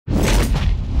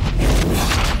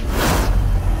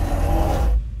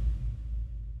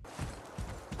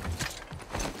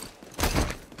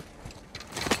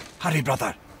Hurry,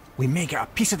 brother. We may get a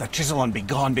piece of the chisel and be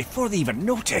gone before they even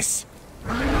notice.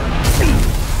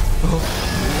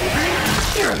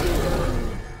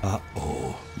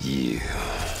 Uh-oh. Yeah.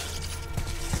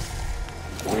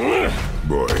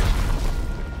 Boy.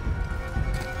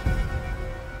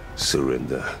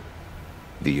 Surrender.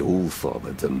 The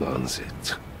All-Father demands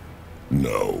it.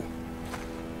 No.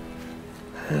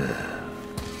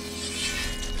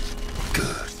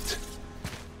 Good.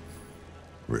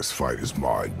 This fight is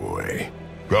mine, boy.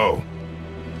 Go.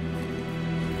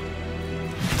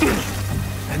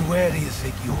 And where do you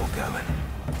think you're going?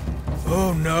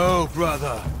 Oh no,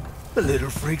 brother. The little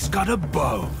freak's got a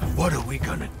bow. What are we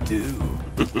gonna do?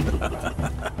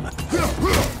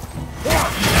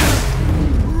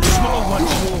 Small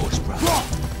one's yours, brother.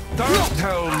 Don't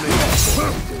tell me.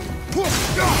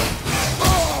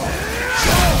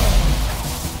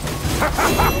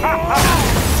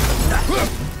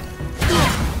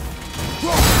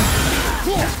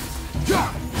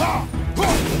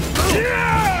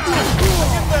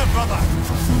 Get there, brother.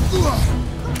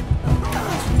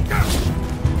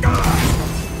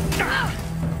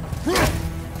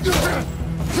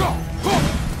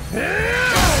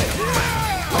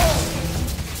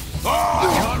 I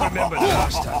can't remember the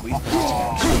last time we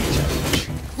fought together.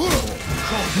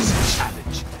 Kratos a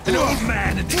challenge. An old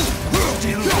man and his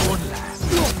stillborn lad.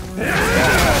 We'll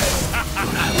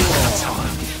have a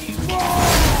time with you.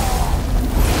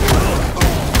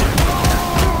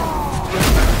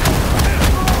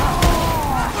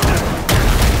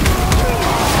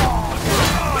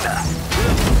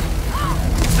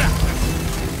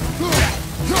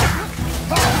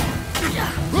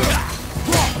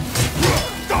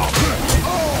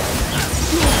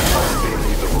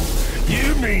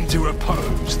 To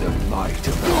oppose the might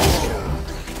of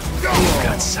Asgard. You've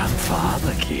got some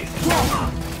father, kid. I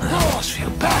almost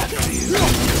feel bad for you.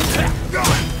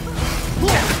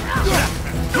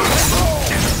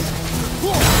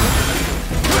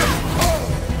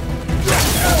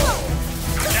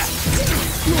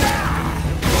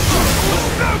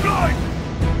 No blind!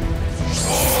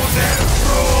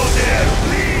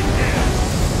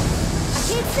 I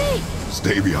can't see!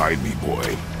 Stay behind me,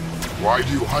 boy. Why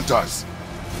do you hunt us?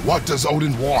 What does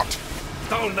Odin want?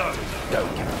 Don't know.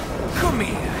 Don't care. Come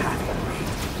here, Happy.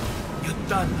 You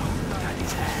done holding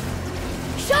Daddy's hand.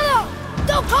 Shut up!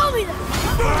 Don't call me that!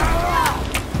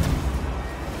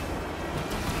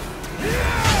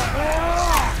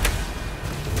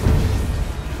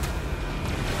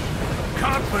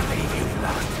 Can't believe you've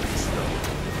lost this though.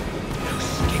 You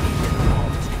skinny little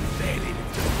arms can barely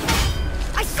lift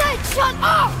I said shut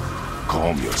up!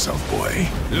 Calm yourself, boy.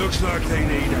 Looks like they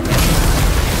need her.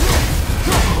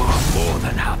 More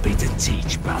than happy to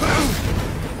teach, brother.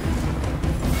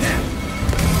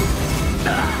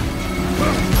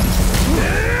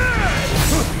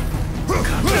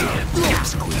 Come here,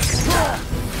 pipsqueak.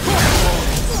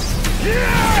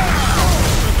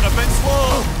 Moving a bit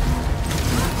slow.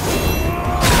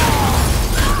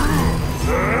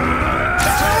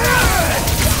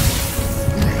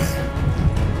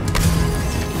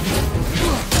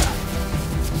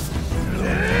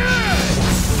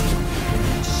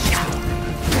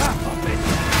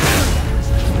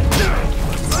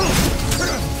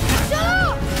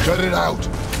 Cut it out.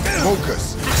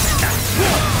 Focus.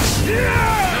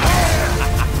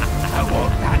 I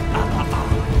want that other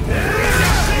arm.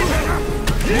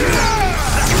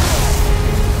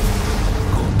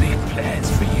 Got big plans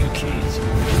for you kids.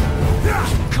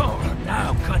 Come on now,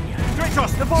 can you?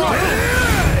 Kratos, the boy!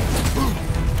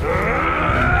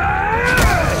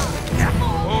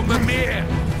 Oh, Mimir!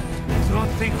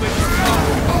 Don't think we can go.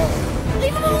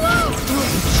 Leave him alone!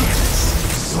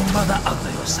 Jealous. Your mother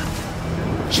ugly or something.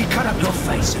 She cut up your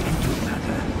face so you do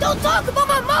matter. Don't talk about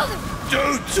my mother!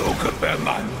 Don't talk about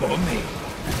my mommy.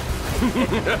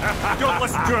 Don't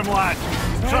listen to him, lad.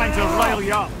 He's trying to rile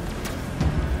you up.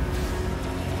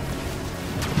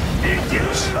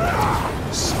 Idiots.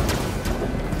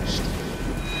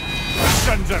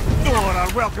 Sons of Thor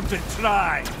are welcome to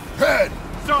try. Head!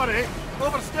 Sorry,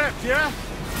 overstepped, yeah?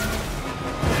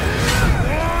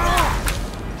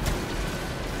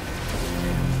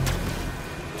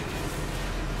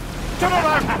 Turn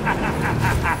around!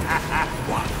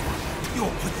 What?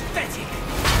 You're pathetic.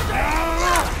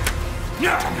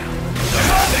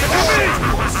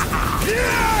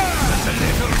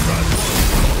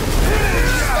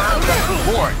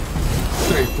 Boy,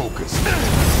 stay focused.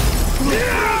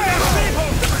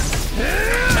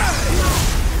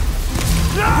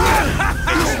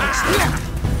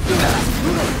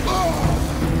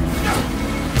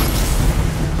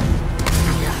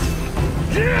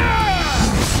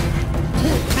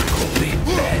 Big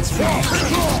plans for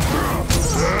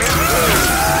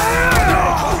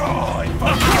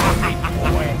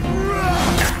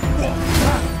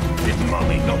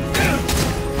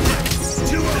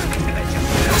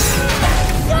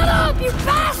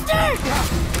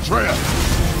Freya!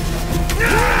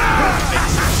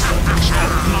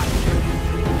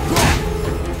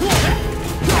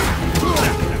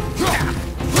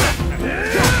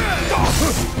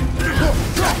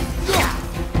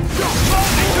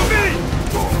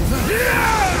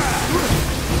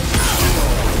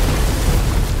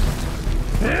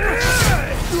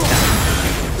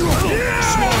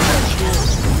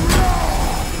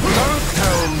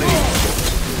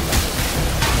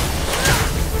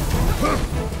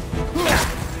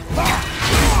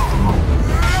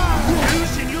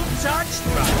 Losing your touch,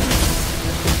 brother.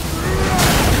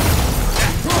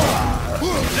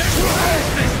 Let's raise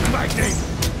this, Magni!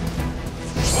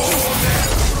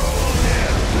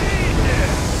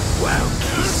 Wow,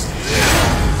 Keith.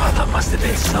 That must have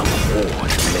been some war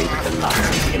to lay with the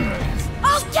last timber.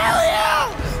 I'll kill you!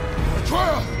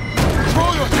 Freya!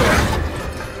 Control yourself!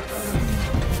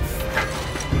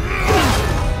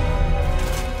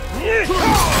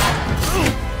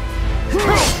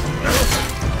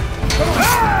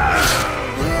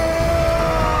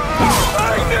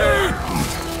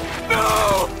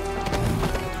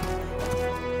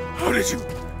 How did you...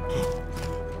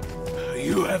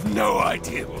 You have no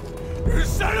idea. You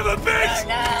son of a bitch!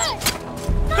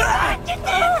 Get this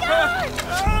gun!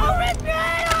 I'll rip your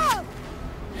head off!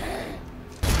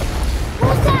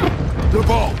 What's that? The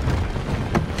ball!